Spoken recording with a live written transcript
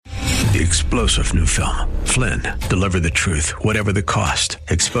The explosive new film, Flynn, deliver the truth, whatever the cost,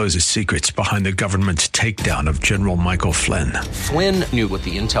 exposes secrets behind the government's takedown of General Michael Flynn. Flynn knew what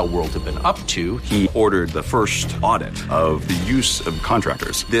the intel world had been up to. He ordered the first audit of the use of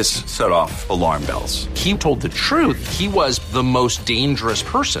contractors. This set off alarm bells. He told the truth. He was the most dangerous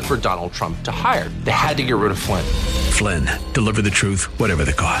person for Donald Trump to hire. They had to get rid of Flynn. Flynn, deliver the truth, whatever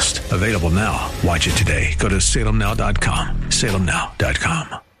the cost. Available now. Watch it today. Go to salemnow.com.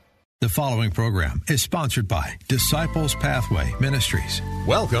 salemnow.com. The following program is sponsored by Disciples Pathway Ministries.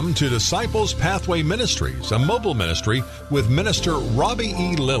 Welcome to Disciples Pathway Ministries, a mobile ministry with Minister Robbie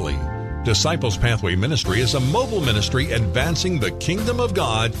E. Lilly. Disciples Pathway Ministry is a mobile ministry advancing the kingdom of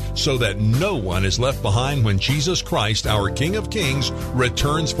God so that no one is left behind when Jesus Christ, our King of Kings,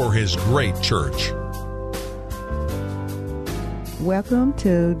 returns for his great church. Welcome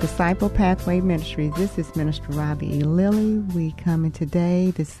to Disciple Pathway Ministries. This is Minister Robbie E. Lilly. We come in today,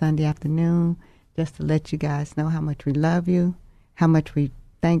 this Sunday afternoon, just to let you guys know how much we love you, how much we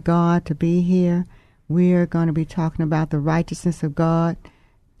thank God to be here. We're going to be talking about the righteousness of God.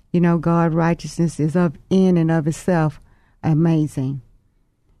 You know, God's righteousness is in and of itself amazing.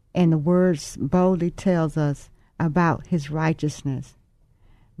 And the words boldly tells us about his righteousness.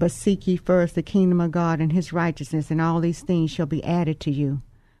 But seek ye first the kingdom of God and his righteousness, and all these things shall be added to you.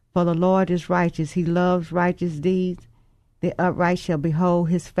 For the Lord is righteous. He loves righteous deeds. The upright shall behold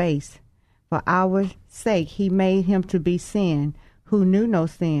his face. For our sake he made him to be sin, who knew no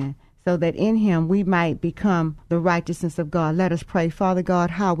sin, so that in him we might become the righteousness of God. Let us pray. Father God,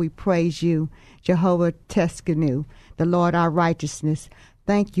 how we praise you, Jehovah Teskenu, the Lord our righteousness.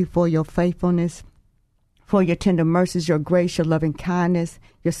 Thank you for your faithfulness, for your tender mercies, your grace, your loving kindness,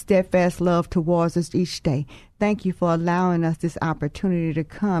 your steadfast love towards us each day. Thank you for allowing us this opportunity to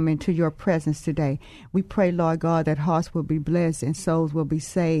come into your presence today. We pray, Lord God, that hearts will be blessed and souls will be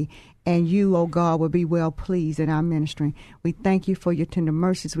saved, and you, O God, will be well pleased in our ministry. We thank you for your tender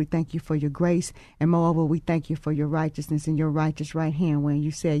mercies. We thank you for your grace. And moreover, we thank you for your righteousness and your righteous right hand when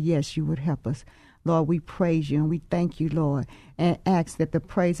you said, yes, you would help us. Lord, we praise you and we thank you, Lord, and ask that the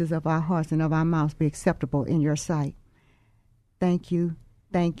praises of our hearts and of our mouths be acceptable in your sight. Thank you,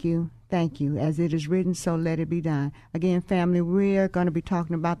 thank you, thank you. As it is written, so let it be done. Again, family, we're going to be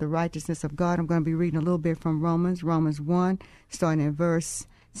talking about the righteousness of God. I'm going to be reading a little bit from Romans 1, starting at verse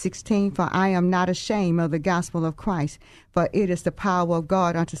 16. For I am not ashamed of the gospel of Christ, for it is the power of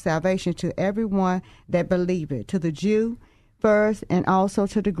God unto salvation to everyone that believeth, to the Jew first and also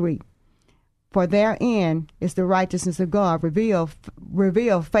to the Greek. For therein is the righteousness of God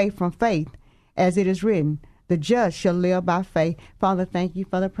reveal faith from faith, as it is written, the just shall live by faith. Father, thank you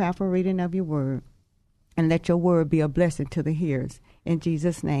for the prayerful reading of your word, and let your word be a blessing to the hearers. In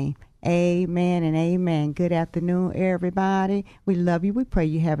Jesus' name, amen and amen. Good afternoon, everybody. We love you. We pray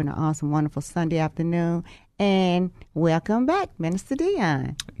you're having an awesome, wonderful Sunday afternoon. And welcome back, Minister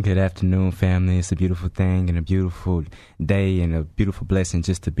Dion. Good afternoon, family. It's a beautiful thing and a beautiful day and a beautiful blessing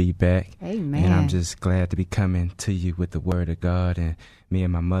just to be back. Amen. And I'm just glad to be coming to you with the word of God. And me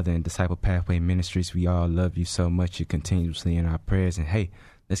and my mother in Disciple Pathway Ministries, we all love you so much. You're continuously in our prayers. And hey,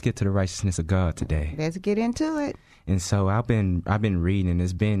 let's get to the righteousness of God today. Let's get into it. And so I've been reading, and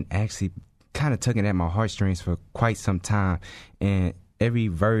it's been actually kind of tugging at my heartstrings for quite some time. And every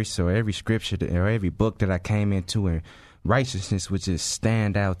verse or every scripture or every book that I came into, and righteousness would just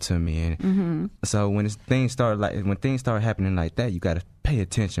stand out to me. And so when things start happening like that, you got to pay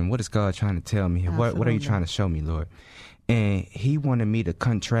attention. What is God trying to tell me? What are you trying to show me, Lord? And he wanted me to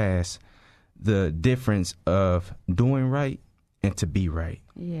contrast the difference of doing right and to be right.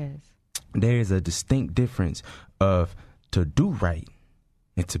 Yes. There is a distinct difference of to do right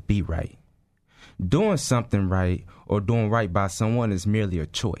and to be right. Doing something right or doing right by someone is merely a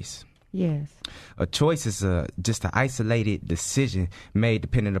choice. Yes. A choice is just an isolated decision made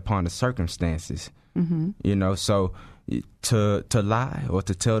depending upon the circumstances. You know, so to lie or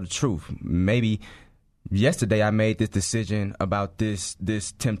to tell the truth. Maybe yesterday I made this decision about this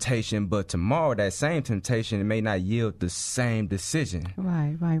temptation, but tomorrow that same temptation, it may not yield the same decision.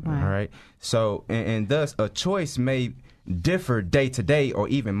 Right. All right. So, and thus a choice may differ day to day or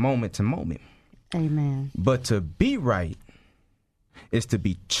even moment to moment. Amen. But to be right is to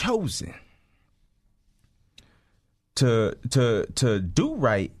be chosen. To do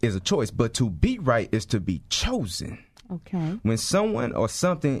right is a choice, but to be right is to be chosen. Okay. When someone or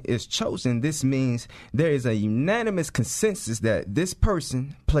something is chosen, this means there is a unanimous consensus that this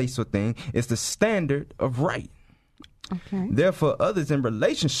person, place, or thing is the standard of right. Okay. Therefore, others in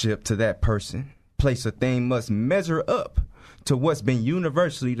relationship to that person, place, or thing must measure up to what's been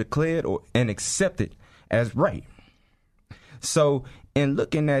universally declared and accepted as right. So in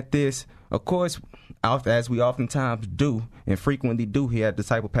looking at this, of course, as we oftentimes do and frequently do here at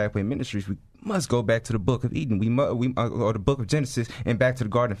Disciple Pathway Ministries, we must go back to the book of Eden. Or the book of Genesis and back to the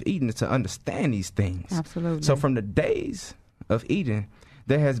Garden of Eden to understand these things. Absolutely. So from the days of Eden,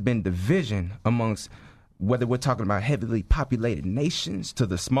 there has been division amongst, whether we're talking about heavily populated nations to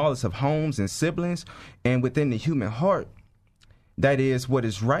the smallest of homes and siblings, and within the human heart, that is what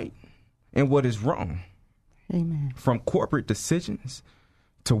is right and what is wrong. Amen. From corporate decisions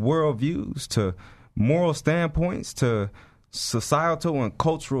to worldviews to moral standpoints to societal and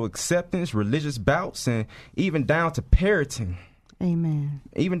cultural acceptance, religious bouts, and even down to parenting. Amen.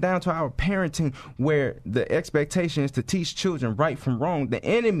 Even down to our parenting, where the expectation is to teach children right from wrong. The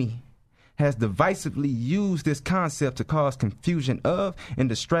enemy has divisively used this concept to cause confusion of and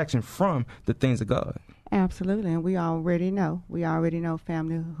distraction from the things of God. Absolutely. And we already know,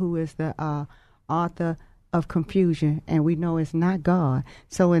 family, who is the author of confusion, and we know it's not God.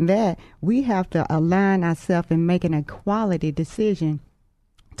 So in that, we have to align ourselves in making a quality decision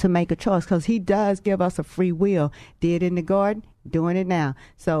to make a choice, because he does give us a free will. Did in the garden, doing it now.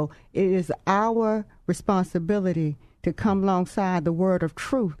 So it is our responsibility to come alongside the word of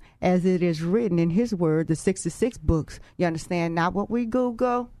truth as it is written in his word, the 66 books. You understand? Not what we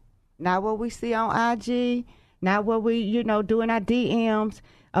Google, not what we see on IG, not what we, do in our DMs.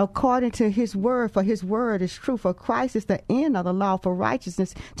 According to his word, for his word is true. For Christ is the end of the law for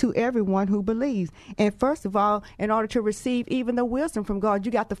righteousness to everyone who believes. And first of all, in order to receive even the wisdom from God,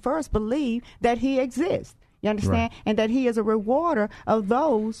 you got to first believe that he exists. You understand? Right. And that he is a rewarder of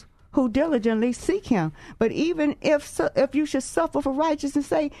those who diligently seek him. But even if you should suffer for righteousness'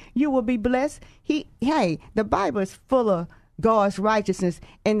 sake, you will be blessed. The Bible is full of God's righteousness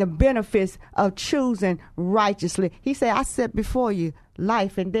and the benefits of choosing righteously. He said, I set before you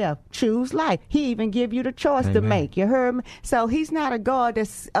life and death. Choose life. He even give you the choice Amen. To make. You heard me? So he's not a God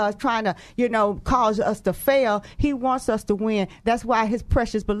that's trying to, cause us to fail. He wants us to win. That's why his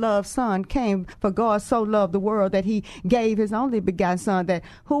precious beloved son came. For God so loved the world that he gave his only begotten son, that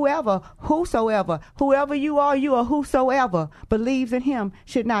whoever you are whosoever believes in him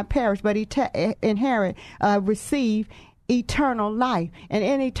should not perish, but receive eternal life. And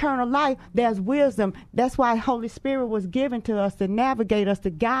in eternal life, there's wisdom. That's why Holy Spirit was given to us to navigate us, to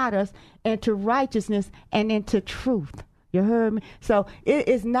guide us into righteousness and into truth. You heard me? So it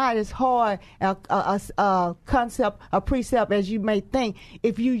is not as hard a concept, a precept as you may think,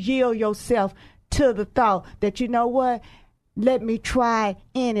 if you yield yourself to the thought that, you know what, let me try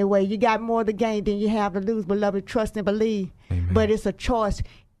anyway. You got more to gain than you have to lose, beloved. Trust and believe. Amen. But it's a choice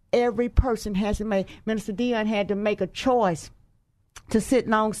every person has to make. Minister Dion had to make a choice to sit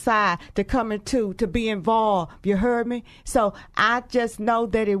alongside, to come into, to be involved. You heard me? So I just know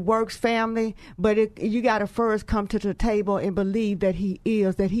that it works, family, but you got to first come to the table and believe that he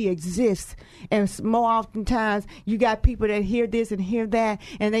is, that he exists. And more oftentimes, you got people that hear this and hear that,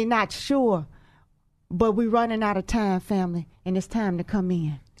 and they not sure. But we're running out of time, family, and it's time to come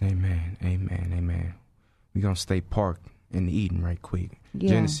in. Amen, amen, amen. We're going to stay parked in Eden right quick.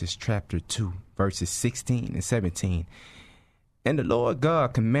 Yeah. Genesis chapter 2, verses 16 and 17. And the Lord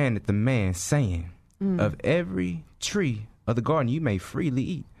God commanded the man, saying, of every tree of the garden you may freely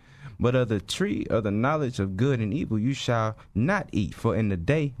eat, but of the tree of the knowledge of good and evil you shall not eat, for in the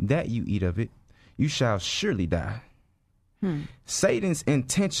day that you eat of it, you shall surely die. Satan's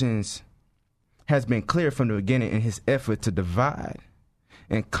intentions has been clear from the beginning in his effort to divide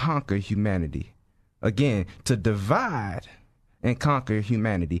and conquer humanity. Again, to divide and conquer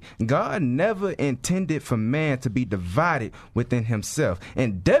humanity. God never intended for man to be divided within himself,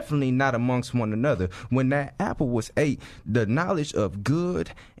 and definitely not amongst one another. When that apple was ate, the knowledge of good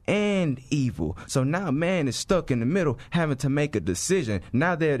and evil. So now man is stuck in the middle, having to make a decision.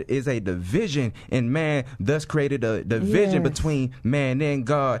 Now there is a division in man, thus created a division between man and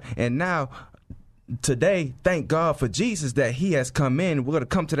God. And now today, thank God for Jesus that he has come in. We're going to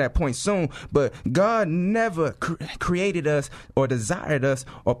come to that point soon. But God never created us or desired us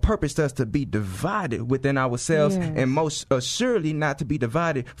or purposed us to be divided within ourselves, and most assuredly not to be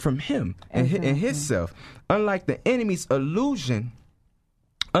divided from him and his self. Unlike the enemy's illusion,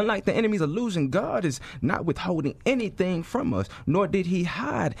 God is not withholding anything from us, nor did he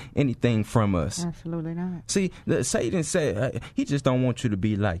hide anything from us. Absolutely not. See, Satan said he just don't want you to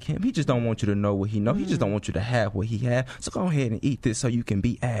be like him. He just don't want you to know what he knows. He just don't want you to have what he has. So go ahead and eat this so you can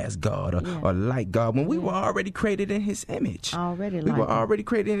be as God or like God. When we were already created in his image. We were already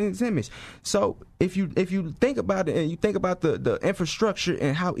created in his image. So if you think about it, and you think about the infrastructure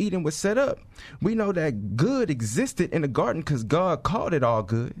and how Eden was set up, we know that good existed in the garden because God called it all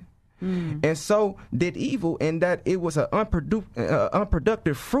good. And so did evil, in that it was an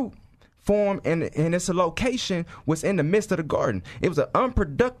unproductive fruit form, and its location was in the midst of the garden. It was an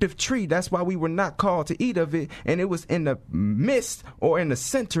unproductive tree. That's why we were not called to eat of it. And it was in the midst, or in the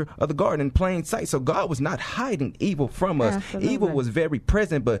center of the garden, in plain sight. So God was not hiding evil from us. Absolutely. Evil was very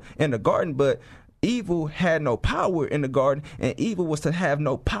present, but in the garden, but evil had no power in the garden, and evil was to have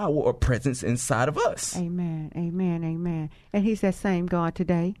no power or presence inside of us. Amen, amen, amen. And he's that same God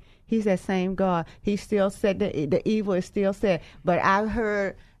today. He's that same God. He still said that the evil is still said. But I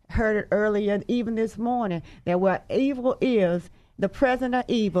heard it earlier, even this morning, that where evil is, the presence of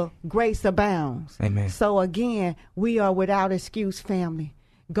evil, grace abounds. Amen. So again, we are without excuse, family.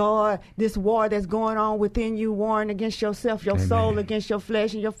 God, this war that's going on within you, warring against yourself, your soul against your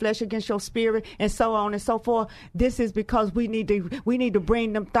flesh, and your flesh against your spirit, and so on and so forth. This is because we need to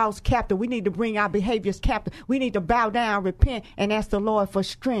bring them thoughts captive. We need to bring our behaviors captive. We need to bow down, repent, and ask the Lord for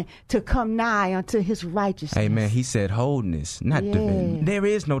strength to come nigh unto his righteousness. Amen. He said wholeness, not division. There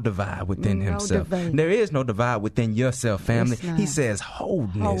is no divide within himself. There is no divide within yourself, family. He says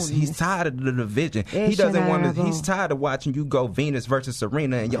wholeness. He's tired of the division. He doesn't want to. He's tired of watching you go Venus versus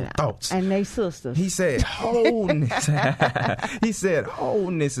Serena and your thoughts. And they sisters. He said wholeness. He said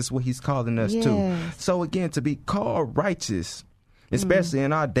wholeness is what he's calling us to. So again, to be called righteous, especially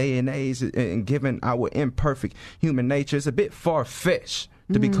in our day and age, and given our imperfect human nature, it's a bit far-fetched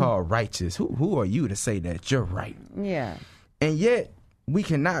to be called righteous. Who are you to say that you're right? Yeah. And yet, we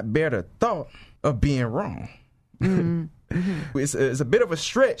cannot bear the thought of being wrong. It's a bit of a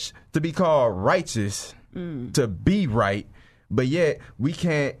stretch to be called righteous, to be right. But yet, we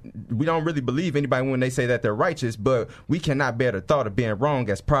don't really believe anybody when they say that they're righteous, but we cannot bear the thought of being wrong.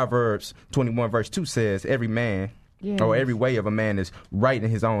 As Proverbs 21 verse 2 says, every man, or every way of a man is right in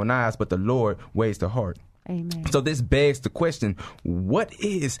his own eyes, but the Lord weighs the heart. Amen. So this begs the question, what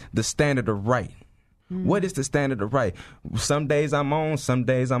is the standard of right? What is the standard of right? Some days I'm on, some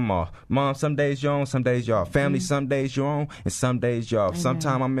days I'm off. Mom, some days you're on, some days you're off. Family, some days you're on, and some days you're off.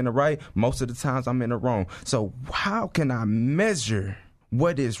 Sometimes I'm in the right, most of the times I'm in the wrong. So how can I measure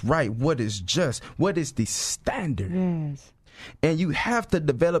what is right, what is just, what is the standard? Yes. And you have to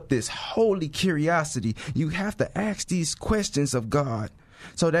develop this holy curiosity. You have to ask these questions of God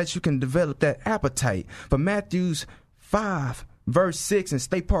so that you can develop that appetite. For Matthews 5 Verse 6, and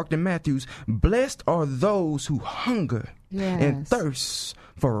stay parked in Matthews, blessed are those who hunger and thirst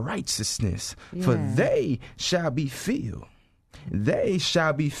for righteousness, for they shall be filled. They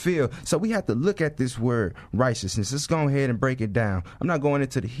shall be filled. So we have to look at this word righteousness. Let's go ahead and break it down. I'm not going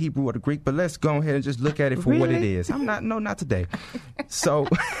into the Hebrew or the Greek, but let's go ahead and just look at it for what it is. Not today. So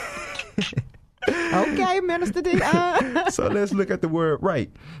okay, Minister D. So let's look at the word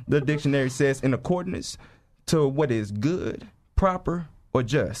right. The dictionary says in accordance to what is good, proper, or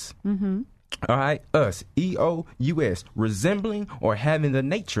just. All right, us, E-O-U-S, resembling or having the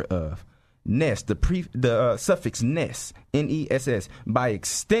nature of. Ness, the suffix ness, N-E-S-S, by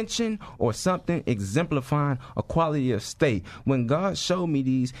extension or something exemplifying a quality of state. When God showed me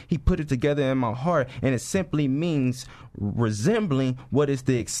these, he put it together in my heart, and it simply means resembling what is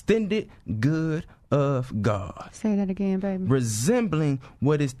the extended good of God. Say that again, baby. Resembling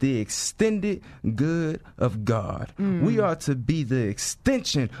what is the extended good of God. We are to be the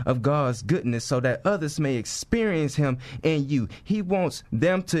extension of God's goodness so that others may experience him in you. He wants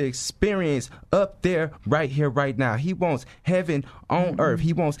them to experience up there, right here, right now. He wants heaven on earth.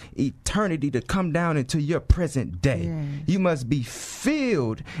 He wants eternity to come down into your present day. Yes. You must be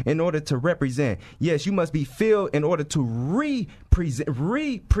filled in order to represent. Yes, you must be filled in order to represent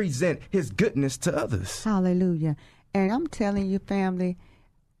his goodness to others. Hallelujah. And I'm telling you, family,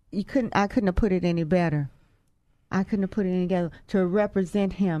 I couldn't have put it any better. I couldn't have put it any together. To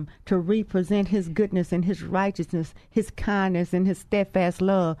represent him, to represent his goodness and his righteousness, his kindness and his steadfast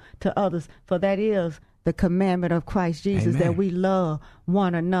love to others. For that is the commandment of Christ Jesus, that we love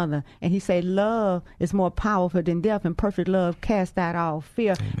one another. And he said love is more powerful than death, and perfect love casts out all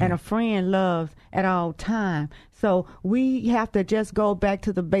fear. And a friend loves at all time. So we have to just go back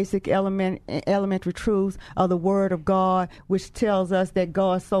to the basic elementary truths of the Word of God, which tells us that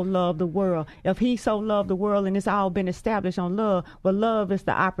God so loved the world. If he so loved the world, and it's all been established on love, well, love is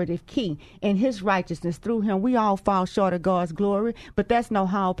the operative key. In his righteousness, through him, we all fall short of God's glory, but that's no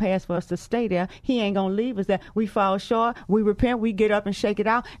hall pass for us to stay there. He ain't going to leave us there. We fall short, we repent, we get up and shake it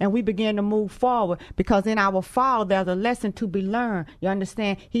out, and we begin to move forward, because in our fall, there's a lesson to be learned. You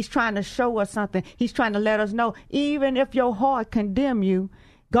understand? He's trying to show us something. He's trying to let us know, even if your heart condemn you,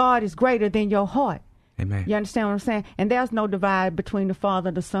 God is greater than your heart. Amen. You understand what I'm saying? And there's no divide between the Father,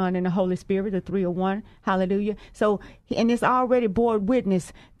 the Son, and the Holy Spirit. The three are one. Hallelujah. So, and it's already bore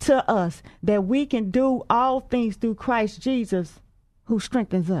witness to us that we can do all things through Christ Jesus, who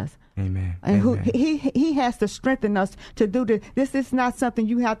strengthens us. Amen. And Amen. he has to strengthen us to do this. This is not something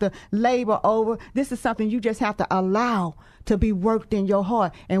you have to labor over. This is something you just have to allow to be worked in your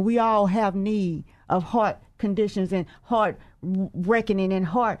heart. And we all have need of heart conditions and heart reckoning and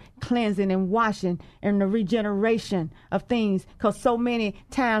heart cleansing and washing and the regeneration of things, because so many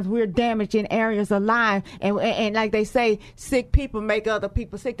times we're damaged in areas of life, and like they say, sick people make other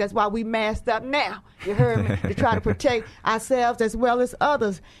people sick. That's why we masked up now, you heard me, to try to protect ourselves as well as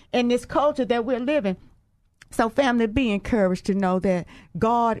others in this culture that we're living. So, family, be encouraged to know that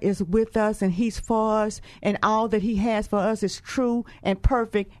God is with us and he's for us, and all that he has for us is true and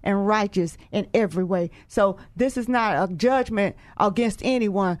perfect and righteous in every way. So this is not a judgment against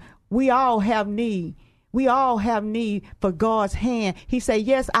anyone. We all have need. We all have need for God's hand. He said,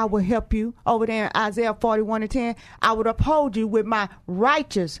 yes, I will help you. Over there in Isaiah 41:10, I would uphold you with my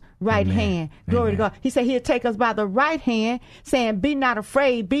righteous right hand. Glory to God. He said he'll take us by the right hand, saying, be not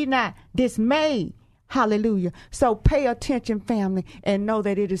afraid, be not dismayed. Hallelujah. So pay attention, family, and know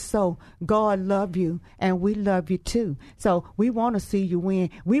that it is so. God loves you, and we love you too. So we want to see you win.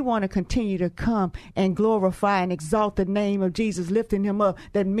 We want to continue to come and glorify and exalt the name of Jesus, lifting him up,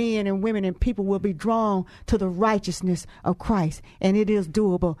 that men and women and people will be drawn to the righteousness of Christ. And it is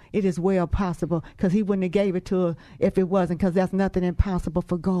doable. It is well possible, because he wouldn't have gave it to us if it wasn't, because there's nothing impossible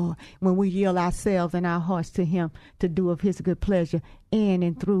for God when we yield ourselves and our hearts to him to do of his good pleasure in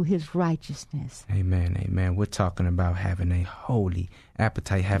and through his righteousness. Amen, amen. We're talking about having a holy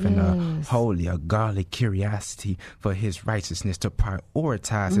appetite, having a godly curiosity for his righteousness, to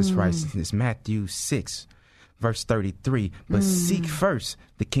prioritize his righteousness. Matthew 6, verse 33. But seek first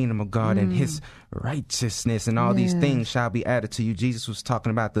the kingdom of God and his righteousness, and all these things shall be added to you. Jesus was talking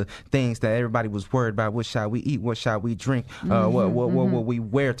about the things that everybody was worried about. What shall we eat? What shall we drink? What will we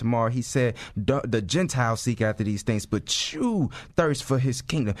wear tomorrow? He said the Gentiles seek after these things, but you thirst for his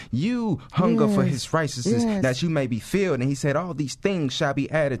kingdom. You hunger for his righteousness, that you may be filled. And he said all these things shall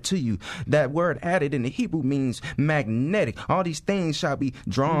be added to you. That word added in the Hebrew means magnetic. All these things shall be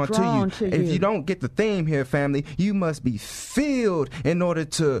drawn to you. If you don't get the theme here, family, you must be filled in order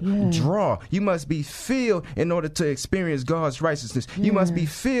to draw. You must be filled in order to experience God's righteousness. You must be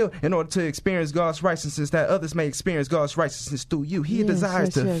filled in order to experience God's righteousness, that others may experience God's righteousness through you. He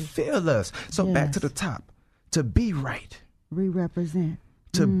desires to fill us. So back to the top, to be right. We represent.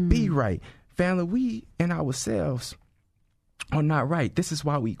 To be right. Family, we and ourselves are not right. This is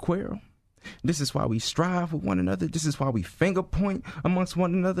why we quarrel. This is why we strive with one another. This is why we finger point amongst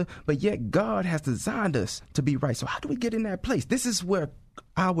one another. But yet God has designed us to be right. So how do we get in that place? This is where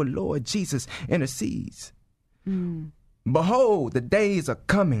our Lord Jesus intercedes. Behold, the days are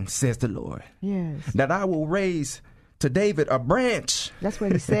coming, says the Lord, that I will raise to David a branch. That's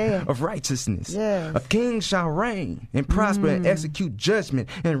what he said. Of righteousness. Yes. A king shall reign and prosper and execute judgment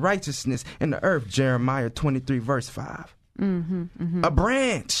and righteousness in the earth. Jeremiah 23, verse 5. A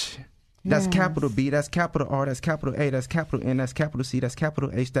branch. That's capital B, that's capital R, that's capital A, that's capital N, that's capital C, that's capital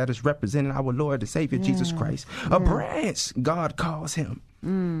H, that is representing our Lord and Savior Jesus Christ. A branch, God calls him.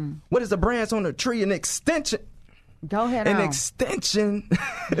 What is a branch on a tree? An extension. Go ahead. An extension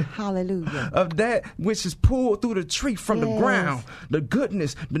hallelujah, of that which is pulled through the tree from the ground, the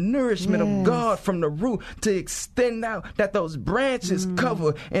goodness, the nourishment of God from the root, to extend out, that those branches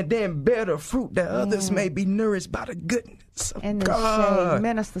cover and then bear the fruit, that others may be nourished by the goodness of God. Shade,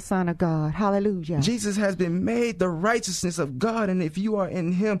 minister, Son of God. Hallelujah. Jesus has been made the righteousness of God, and if you are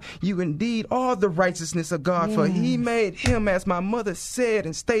in him, you indeed are the righteousness of God. For he made him, as my mother said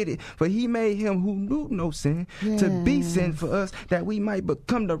and stated, for he made him who knew no sin to be sin for us, that we might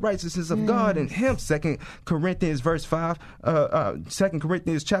become the righteousness of God in him. 2 Corinthians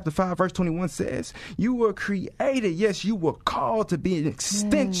chapter 5 verse 21 says, you were created, yes, you were called to be an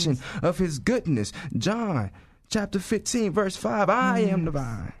extension of his goodness. John chapter 15 verse 5, I am the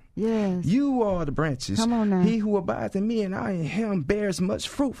vine. Yes. You are the branches. Come on now. He who abides in me and I in him bears much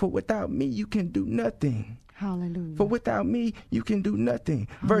fruit, for without me you can do nothing. Hallelujah. For without me, you can do nothing.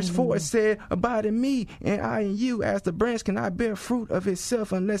 Verse 4 said, abide in me, and I in you, as the branch cannot bear fruit of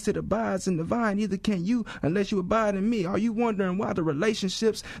itself unless it abides in the vine. Neither can you unless you abide in me. Are you wondering why the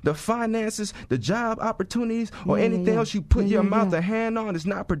relationships, the finances, the job opportunities, or anything else you put your mouth or hand on is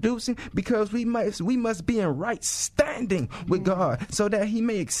not producing? Because we must be in right standing with God, so that he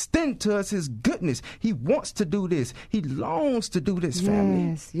may extend to us his goodness. He wants to do this. He longs to do this,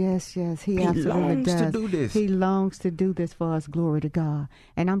 family. Yes. He absolutely longs to do this. Yes. He longs to do this for us. Glory to God.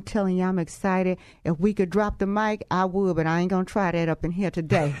 And I'm telling you, I'm excited. If we could drop the mic, I would, but I ain't going to try that up in here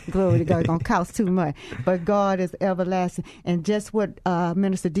today. Glory to God. It's going to cost too much. But God is everlasting. And just what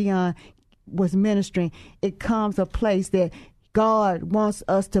Minister Dion was ministering, it comes a place that God wants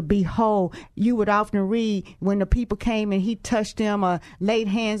us to be whole. You would often read when the people came and he touched them or laid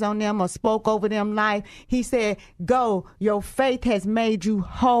hands on them or spoke over them life. He said, go, your faith has made you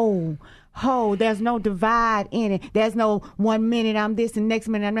whole. Whole. There's no divide in it. There's no 1 minute I'm this and next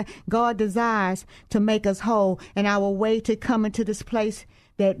minute I'm that. God desires to make us whole. And our way to come into this place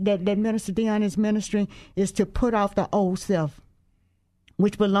that Minister Dion is ministering is to put off the old self,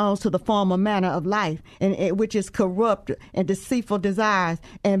 which belongs to the former manner of life, and which is corrupt and deceitful desires,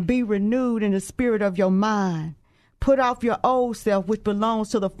 and be renewed in the spirit of your mind. Put off your old self, which belongs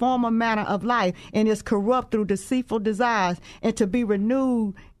to the former manner of life, and is corrupt through deceitful desires, and to be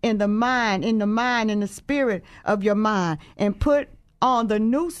renewed in the mind, in the spirit of your mind, and put on the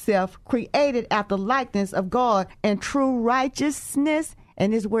new self, created after likeness of God and true righteousness.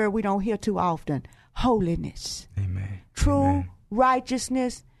 And this word we don't hear too often: holiness. Amen. True Amen.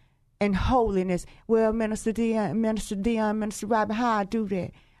 righteousness and holiness. Well, Minister Dion, Minister Robin, how I do that?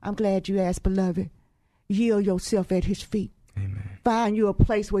 I'm glad you asked, beloved. Yield yourself at his feet. Amen. Find you a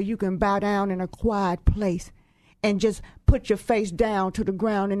place where you can bow down in a quiet place and just put your face down to the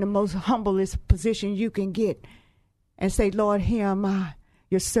ground in the most humblest position you can get and say, Lord, here am I,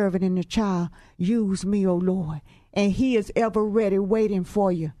 your servant and your child. Use me, O Lord. And he is ever ready, waiting for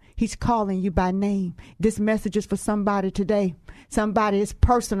you. He's calling you by name. This message is for somebody today. Somebody is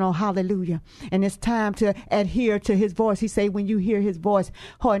personal, hallelujah. And it's time to adhere to his voice. He say, when you hear his voice,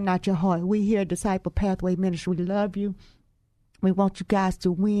 harden not your heart. We here at Disciple Pathway Ministry. We love you. We want you guys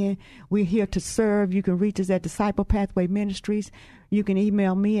to win. We're here to serve. You can reach us at Disciple Pathway Ministries. You can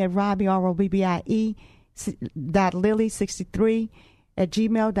email me at Robbie,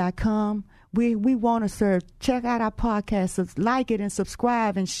 ROBBIE.Lily63@gmail.com. We want to serve. Check out our podcast. Like it and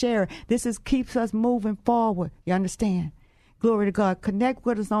subscribe and share it. This keeps us moving forward. You understand? Glory to God. Connect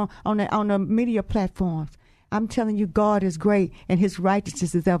with us on the media platforms. I'm telling you, God is great, and his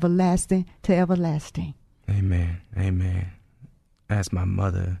righteousness is everlasting to everlasting. Amen. Amen. As my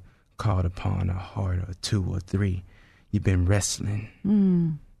mother called upon a heart or two or three, you've been wrestling.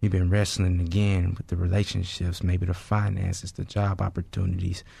 You've been wrestling again with the relationships, maybe the finances, the job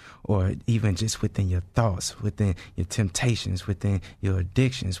opportunities, or even just within your thoughts, within your temptations, within your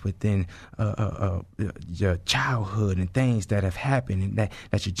addictions, within your childhood and things that have happened and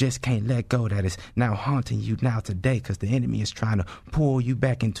that you just can't let go, that is now haunting you now today because the enemy is trying to pull you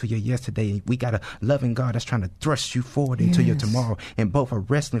back into your yesterday. We got a loving God that's trying to thrust you forward into your tomorrow, and both are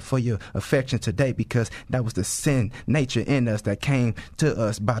wrestling for your affection today because that was the sin nature in us that came to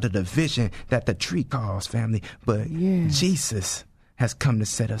us by the division that the tree caused, family. But Jesus has come to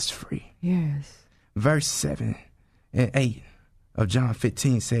set us free. Yes. Verse 7 and 8 of John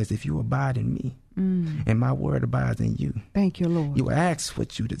 15 says, if you abide in me and my word abides in you, thank you, Lord, you will ask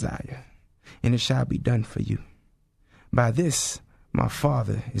what you desire and it shall be done for you. By this my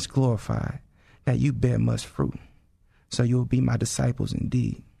Father is glorified, that you bear much fruit, so you will be my disciples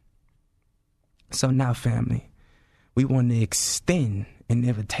indeed. So now, family, we want to extend an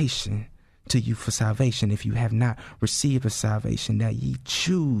invitation to you for salvation. If you have not received a salvation, that ye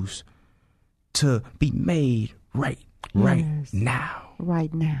choose to be made right now.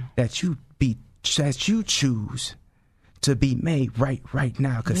 Right now. That you choose to be made right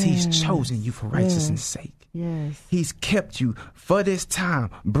now, because he's chosen you for righteousness' sake. Yes. He's kept you for this time,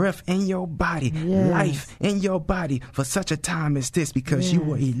 breath in your body, life in your body for such a time as this, because you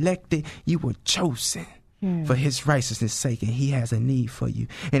were elected, you were chosen for his righteousness' sake, and he has a need for you.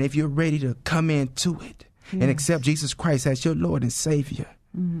 And if you're ready to come into it and accept Jesus Christ as your Lord and Savior,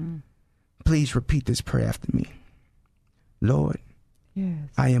 please repeat this prayer after me. Lord,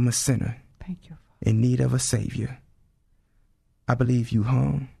 I am a sinner. Thank you, in need of a Savior. I believe you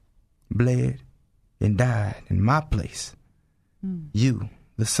hung, bled, and died in my place. You,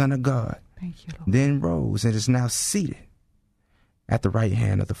 the Son of God, thank you, Lord, then rose and is now seated at the right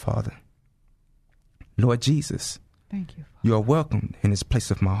hand of the Father. Lord Jesus, thank you, Father. You are welcomed in this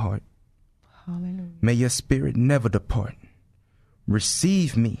place of my heart. Hallelujah. May your spirit never depart.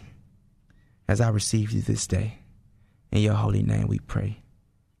 Receive me as I receive you this day. In your holy name we pray.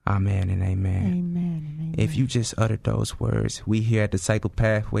 Amen and amen. Amen and amen. If you just uttered those words, we here at Disciple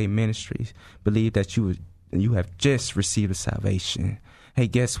Pathway Ministries believe that you have just received a salvation. Hey,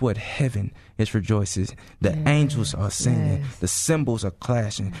 guess what? Heaven is rejoicing. The angels are singing. The cymbals are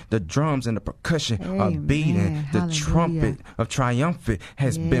clashing. The drums and the percussion are beating. The trumpet of triumphant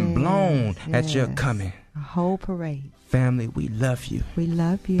has been blown at your coming. A whole parade. Family, we love you. We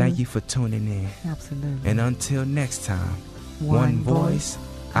love you. Thank you for tuning in. Absolutely. And until next time, one voice,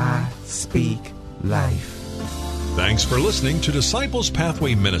 I speak life. Thanks for listening to Disciples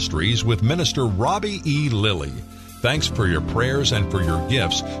Pathway Ministries with Minister Robbie E. Lilly. Thanks for your prayers and for your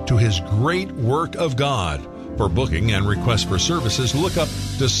gifts to his great work of God. For booking and request for services, look up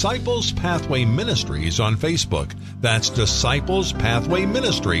Disciples Pathway Ministries on Facebook. That's Disciples Pathway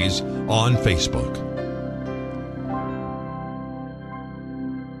Ministries on Facebook.